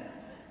it.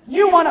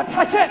 You want to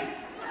touch it?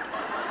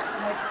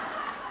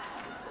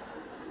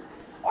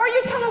 Or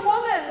you tell a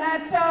woman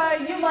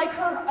that you like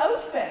her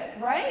outfit,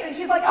 right? And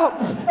she's like, oh.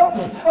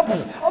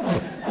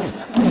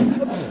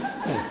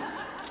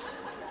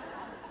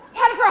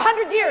 Had it for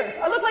 100 years.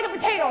 I look like a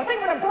potato. I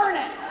think I'm gonna burn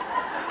it.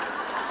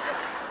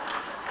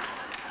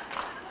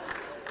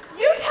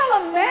 You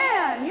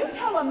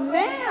tell a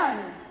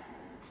man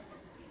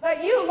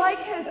that you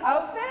like his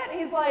outfit,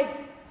 he's like,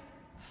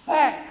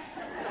 thanks.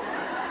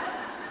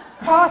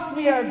 Cost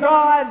me a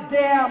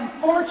goddamn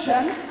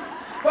fortune,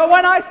 but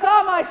when I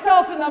saw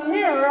myself in the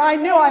mirror, I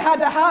knew I had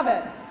to have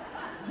it.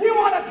 You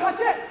want to touch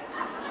it?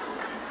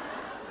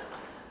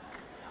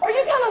 Or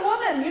you tell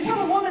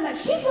a woman that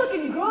she's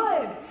looking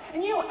good,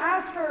 and you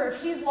ask her if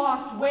she's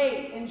lost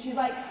weight, and she's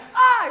like,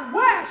 I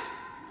wish.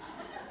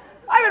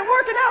 I've been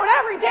working out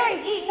every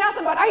day, eating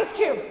nothing but ice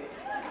cubes.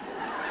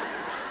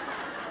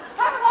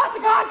 Haven't lost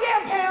a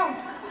goddamn pound.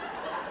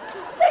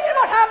 Thinking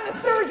about having the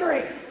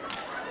surgery.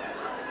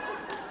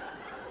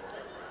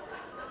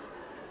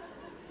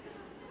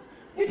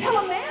 You tell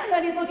a man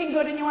that he's looking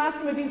good and you ask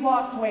him if he's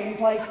lost weight. He's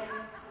like,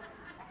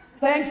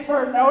 thanks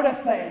for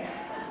noticing.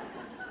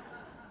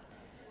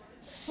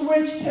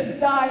 Switch to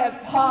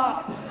diet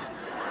pop.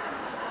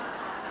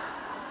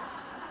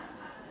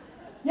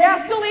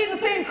 Yeah, still eating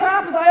the same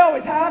crap as I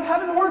always have.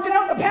 Haven't been working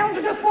out, the pounds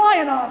are just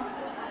flying off.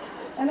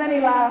 And then he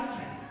laughs.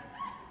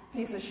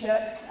 Piece of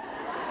shit.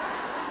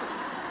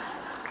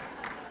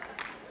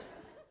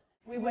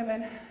 We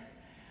women,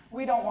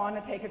 we don't want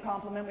to take a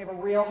compliment. We have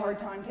a real hard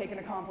time taking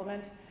a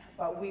compliment,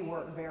 but we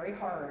work very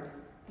hard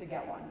to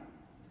get one.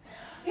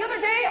 The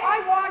other day,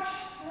 I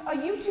watched a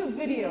YouTube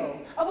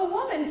video of a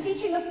woman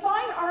teaching the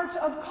fine art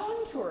of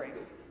contouring.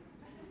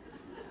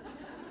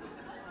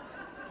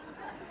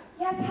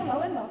 Yes,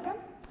 hello and welcome.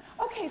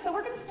 Okay, so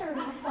we're going to start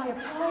off by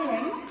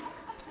applying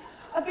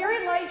a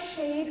very light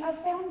shade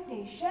of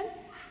foundation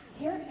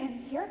here and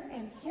here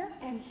and here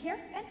and here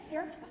and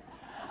here.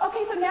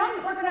 Okay, so now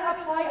we're going to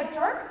apply a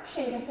dark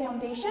shade of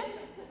foundation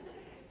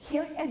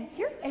here and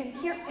here and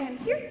here and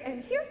here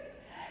and here.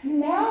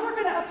 Now we're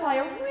going to apply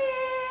a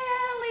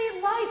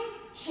really light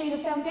shade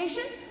of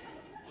foundation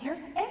here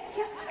and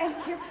here and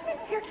here and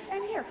here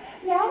and here.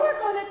 Now we're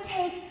going to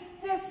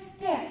take this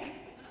stick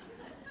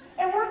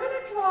and we're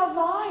going to draw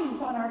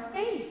lines on our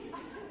face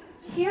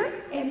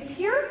here and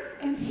here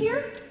and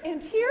here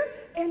and here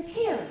and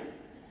here.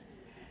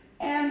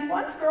 And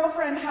once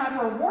girlfriend had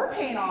her war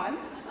paint on,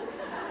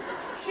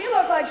 she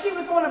looked like she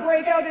was going to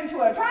break out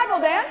into a tribal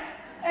dance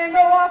and go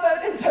off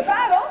out into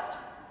battle.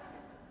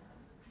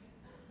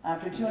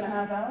 After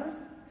 2.5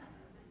 hours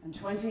and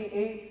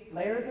 28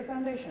 layers of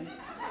foundation,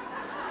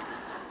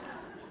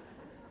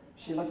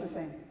 she looked the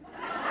same.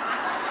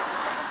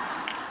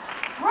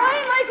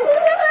 Right? Like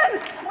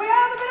women, we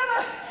have a bit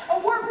of a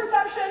warped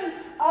perception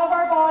of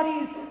our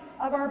bodies,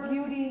 of our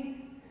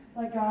beauty.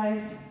 Like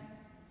guys,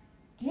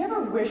 do you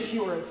ever wish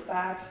you were as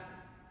fat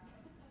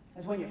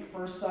as when you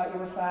first thought you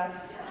were fat?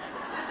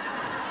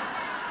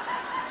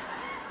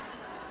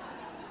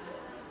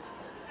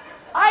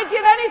 I'd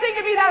give anything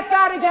to be that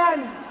fat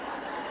again.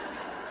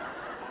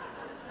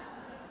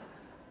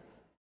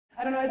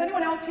 I don't know, is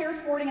anyone else here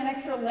sporting an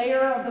extra layer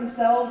of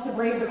themselves to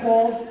brave the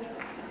cold?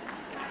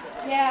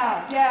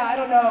 Yeah, I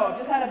don't know. I've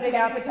just had a big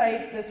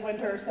appetite this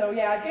winter, so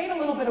yeah, I've gained a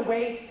little bit of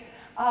weight.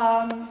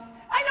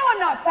 I know I'm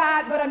not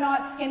fat, but I'm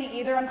not skinny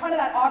either. I'm kind of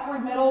that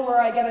awkward middle where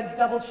I get a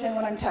double chin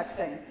when I'm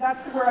texting.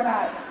 That's where I'm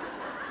at.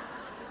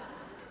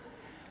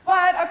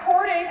 But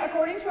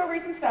according to a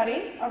recent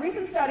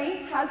study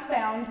has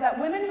found that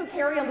women who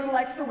carry a little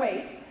extra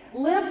weight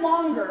live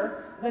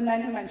longer than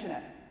men who mention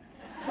it.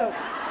 So,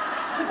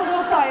 just a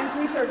little science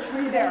research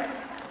for you there.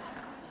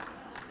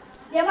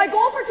 Yeah, my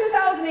goal for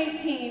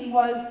 2018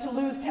 was to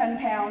lose 10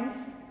 pounds.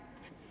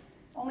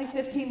 Only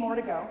 15 more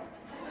to go.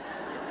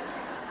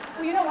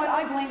 Well, you know what?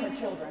 I blame the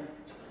children.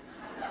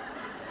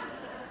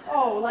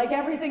 Oh, like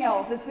everything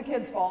else, it's the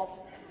kids'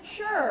 fault.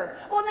 Sure.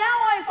 Well, now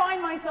I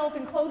find myself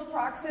in close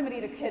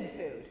proximity to kid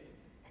food.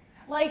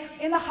 Like,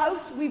 in the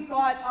house, we've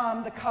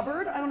got the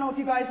cupboard. I don't know if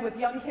you guys with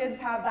young kids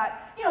have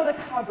that, you know, the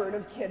cupboard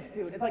of kid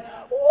food. It's like,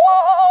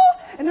 whoa!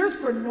 And there's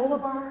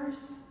granola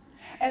bars,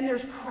 and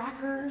there's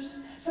crackers.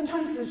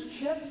 Sometimes there's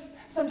chips.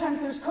 Sometimes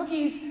there's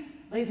cookies.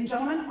 Ladies and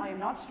gentlemen, I am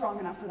not strong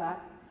enough for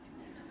that.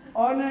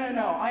 Oh,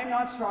 no, I am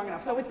not strong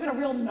enough. So it's been a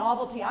real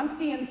novelty. I'm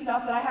seeing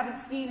stuff that I haven't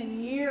seen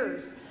in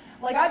years.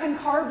 Like, I've been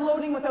carb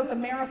loading without the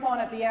marathon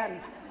at the end.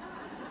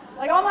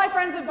 Like, all my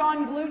friends have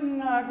gone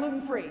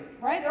gluten-free,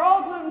 right? They're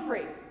all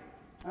gluten-free.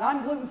 And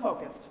I'm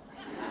gluten-focused.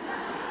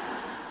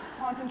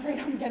 Concentrate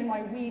on getting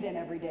my weed in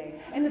every day.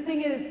 And the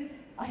thing is,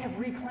 I've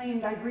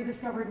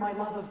rediscovered my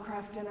love of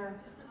craft dinner.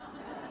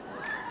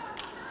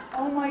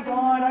 Oh my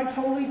God, I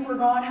totally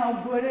forgot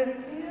how good it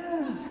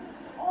is.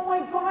 Oh my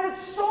God,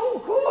 it's so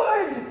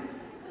good.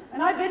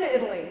 And I've been to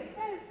Italy.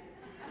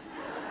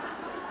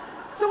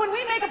 So when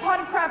we make a pot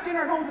of craft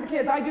dinner at home for the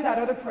kids, I do that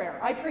other prayer.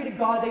 I pray to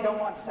God they don't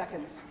want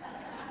seconds.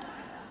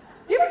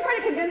 Do you ever try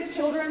to convince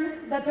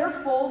children that they're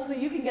full so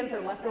you can get at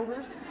their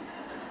leftovers?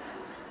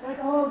 They're like,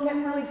 oh,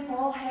 getting really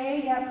full,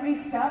 hey, yeah, pretty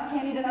stuffed,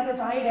 can't eat another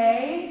bite,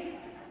 eh?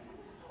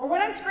 Or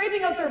when I'm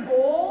scraping out their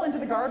bowl into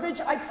the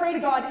garbage, I pray to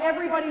God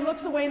everybody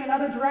looks away in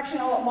another direction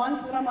all at once,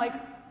 and then I'm like,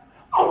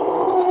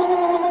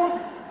 oh!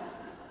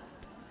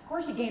 Of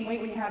course you gain weight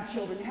when you have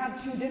children. You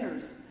have 2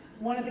 dinners,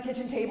 one at the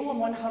kitchen table and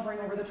one hovering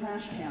over the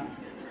trash can.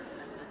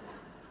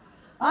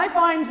 I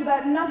find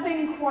that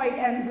nothing quite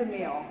ends a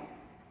meal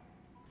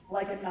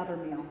like another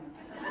meal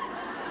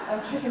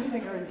of chicken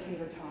finger and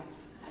tater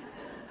tots.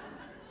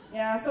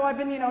 Yeah, so I've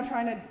been,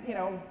 trying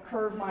to,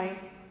 curve my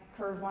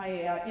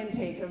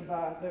intake of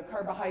the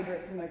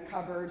carbohydrates in the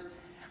cupboard.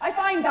 I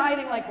find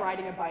dieting like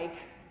riding a bike.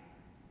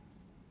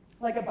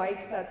 Like a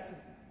bike that's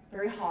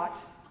very hot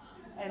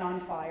and on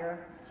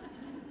fire,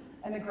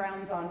 and the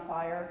ground's on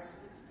fire,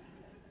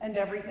 and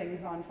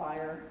everything's on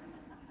fire,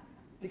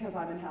 because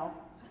I'm in hell.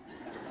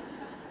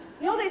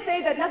 You know, they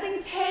say that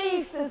nothing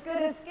tastes as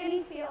good as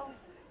skinny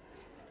feels.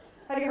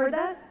 Have you heard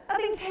that?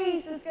 Nothing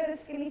tastes as good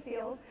as skinny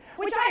feels,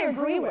 which I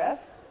agree with,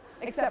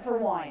 except for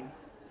wine.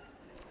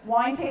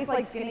 Wine tastes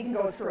like skinny can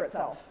go screw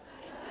itself.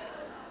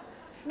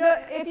 No,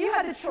 if you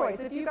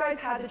guys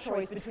had the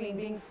choice between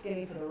being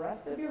skinny for the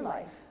rest of your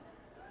life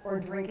or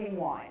drinking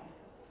wine,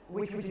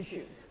 which would you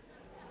choose?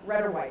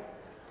 Red or white?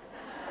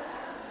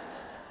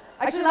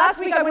 Actually, last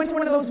week I went to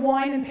one of those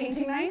wine and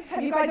painting nights.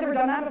 Have you guys ever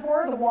done that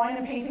before, the wine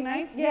and painting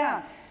nights?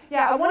 Yeah.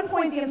 Yeah, at one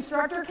point the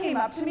instructor came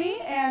up to me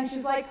and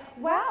she's like,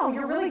 wow,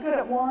 you're really good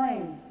at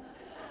wine.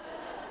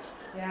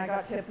 Yeah, I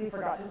got tipsy,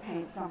 forgot to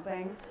paint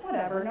something.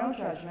 Whatever, no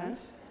judgment.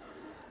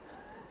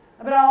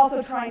 But I'm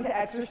also trying to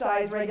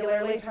exercise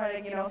regularly,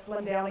 trying to,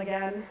 slim down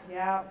again.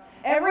 Yeah.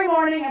 Every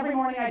morning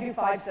I do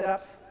 5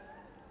 sit-ups.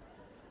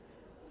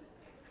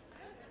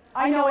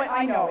 I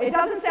know. It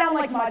doesn't sound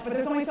like much, but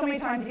there's only so many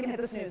times you can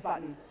hit the snooze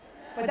button.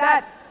 But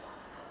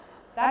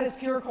that is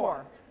pure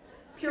core.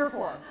 Pure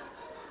core.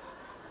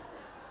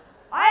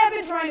 I have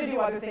been trying to do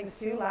other things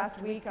too.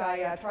 Last week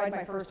I tried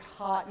my first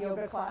hot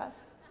yoga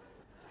class.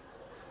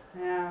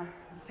 Yeah,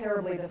 it's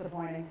terribly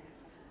disappointing.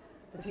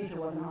 The teacher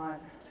wasn't hot.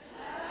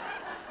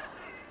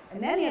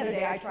 And then the other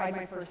day I tried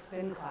my first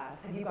spin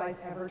class. Have you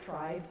guys ever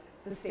tried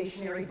the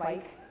stationary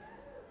bike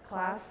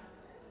class?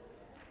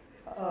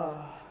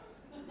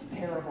 It's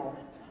terrible.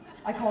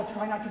 I call it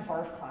try not to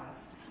barf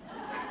class.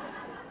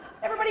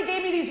 Everybody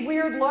gave me these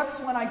weird looks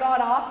when I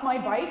got off my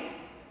bike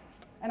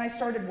and I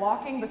started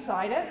walking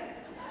beside it.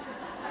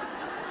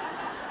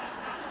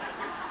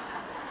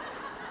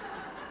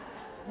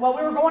 Well,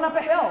 we were going up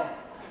a hill.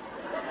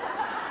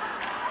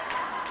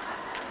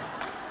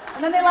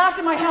 And then they laughed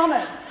at my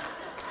helmet.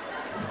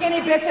 Skinny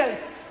bitches.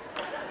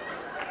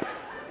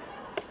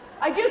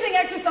 I do think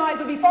exercise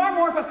would be far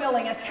more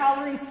fulfilling if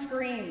calories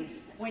screamed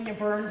when you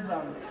burned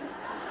them.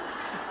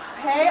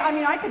 Hey,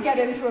 I could get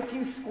into a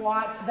few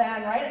squats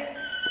then, right?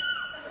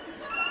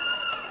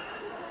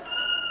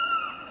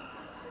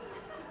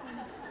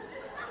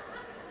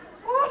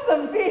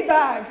 Awesome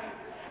feedback.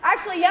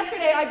 Actually,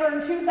 yesterday I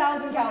burned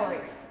 2,000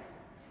 calories.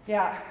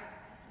 Yeah,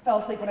 fell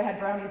asleep when I had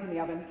brownies in the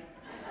oven.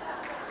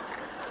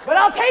 But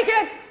I'll take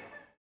it!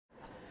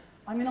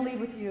 I'm going to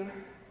leave with you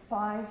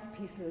 5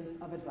 pieces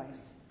of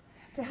advice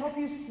to help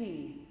you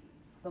see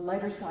the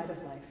lighter side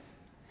of life.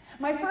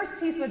 My first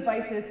piece of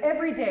advice is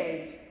every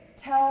day,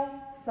 tell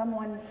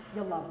someone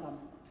you love them,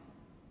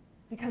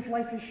 because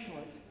life is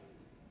short.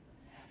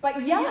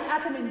 But yell it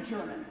at them in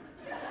German.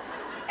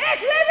 Ich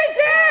liebe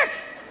dich!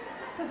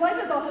 Because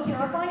life is also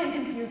terrifying and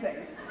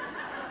confusing.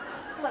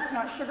 Let's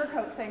not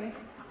sugarcoat things.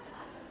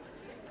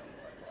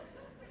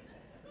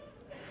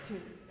 2,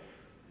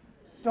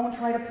 don't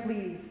try to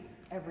please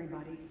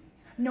everybody.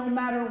 No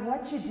matter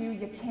what you do,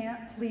 you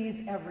can't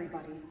please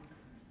everybody.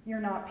 You're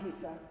not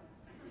pizza.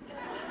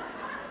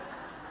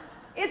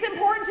 It's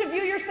important to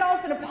view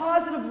yourself in a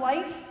positive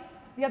light.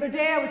 The other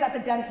day I was at the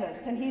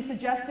dentist and he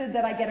suggested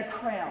that I get a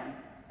crown.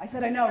 I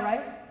said, I know,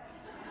 right?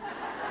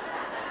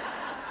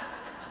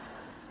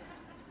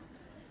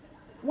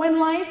 When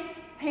life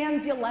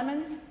hands you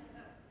lemons,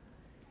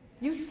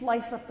 you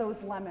slice up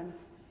those lemons.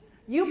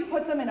 You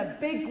put them in a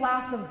big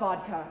glass of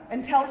vodka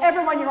and tell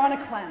everyone you're on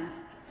a cleanse.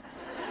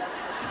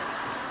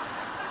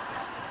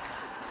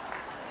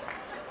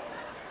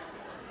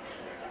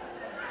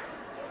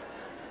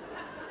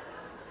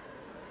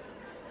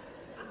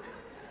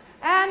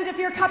 And if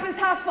your cup is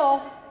half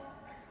full,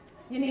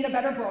 you need a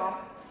better bra.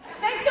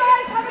 Thanks,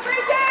 guys. Have a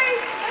great day.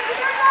 Thank you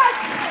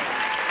very much.